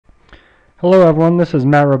Hello everyone, this is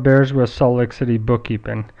Matt Roberts with Salt Lake City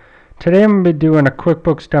Bookkeeping. Today I'm going to be doing a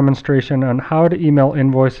QuickBooks demonstration on how to email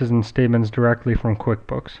invoices and statements directly from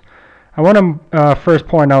QuickBooks. I want to first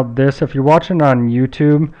point out this: if you're watching on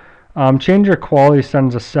YouTube, change your quality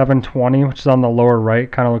settings to 720, which is on the lower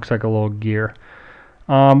right, kind of looks like a little gear.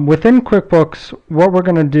 Within QuickBooks, what we're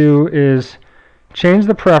going to do is change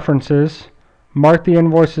the preferences, mark the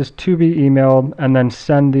invoices to be emailed, and then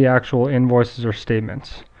send the actual invoices or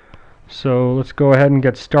statements. So let's go ahead and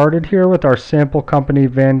get started here with our sample company,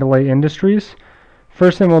 Vandelay Industries.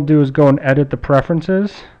 First thing we'll do is go and edit the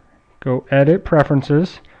preferences. Go edit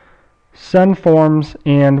preferences, send forms,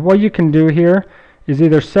 and what you can do here is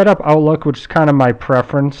either set up Outlook, which is kind of my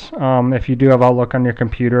preference. If you do have Outlook on your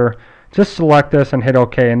computer, just select this and hit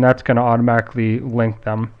OK, and that's going to automatically link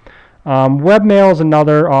them. Webmail is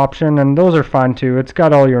another option, and those are fine too. It's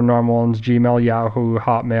got all your normal ones: Gmail, Yahoo,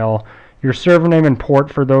 Hotmail. Your server name and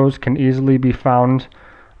port for those can easily be found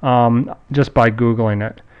just by Googling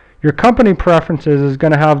it. Your company preferences is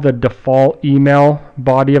going to have the default email,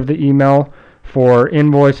 body of the email for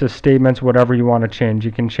invoices, statements, whatever you want to change.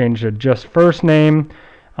 You can change it just first name.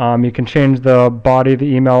 You can change the body of the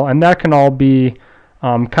email, and that can all be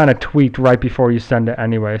kind of tweaked right before you send it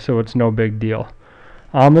anyway, so it's no big deal.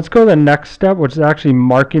 Let's go to the next step, which is actually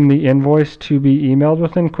marking the invoice to be emailed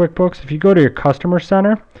within QuickBooks. If you go to your Customer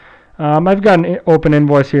Center, I've got an open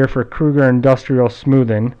invoice here for Kruger Industrial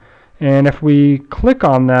Smoothing, and if we click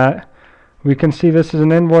on that, we can see this is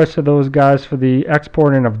an invoice to those guys for the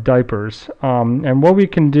exporting of diapers. And what we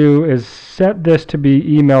can do is set this to be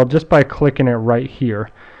emailed just by clicking it right here,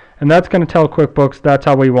 and that's going to tell QuickBooks that's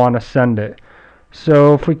how we want to send it.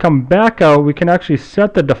 So if we come back out, we can actually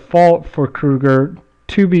set the default for Kruger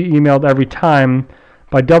to be emailed every time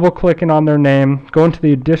by double clicking on their name, going to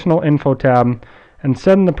the additional info tab, and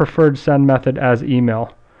setting the preferred send method as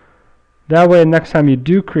email. That way, next time you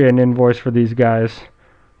do create an invoice for these guys,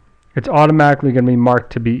 it's automatically going to be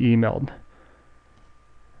marked to be emailed.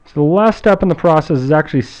 So the last step in the process is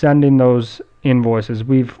actually sending those invoices.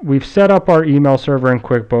 We've set up our email server in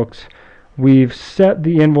QuickBooks. We've set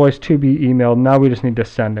the invoice to be emailed. Now we just need to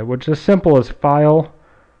send it, which is as simple as File,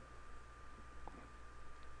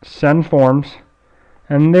 Send Forms.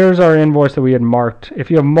 And there's our invoice that we had marked.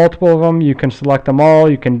 If you have multiple of them, you can select them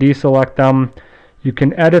all, you can deselect them. You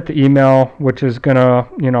can edit the email, which is gonna,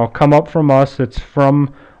 come up from us. It's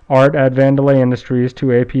from Art at Vandelay Industries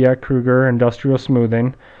to AP at Kruger Industrial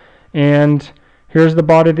Smoothing. And here's the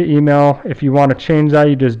body of the email. If you want to change that,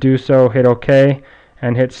 you just do so, hit OK,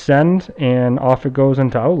 and hit send, and off it goes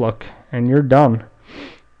into Outlook, and you're done.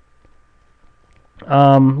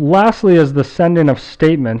 Lastly is the sending of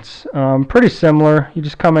statements. Pretty similar. You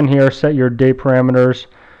just come in here, set your date parameters,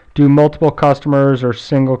 do multiple customers or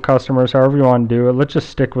single customers, however you want to do it. Let's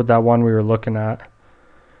just stick with that one we were looking at.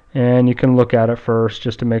 And you can look at it first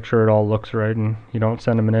just to make sure it all looks right and you don't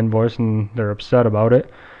send them an invoice and they're upset about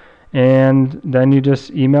it. And then you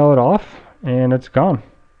just email it off and it's gone.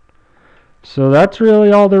 So that's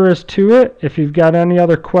really all there is to it. If you've got any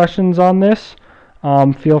other questions on this,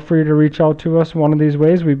 feel free to reach out to us one of these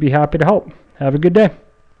ways. We'd be happy to help. Have a good day.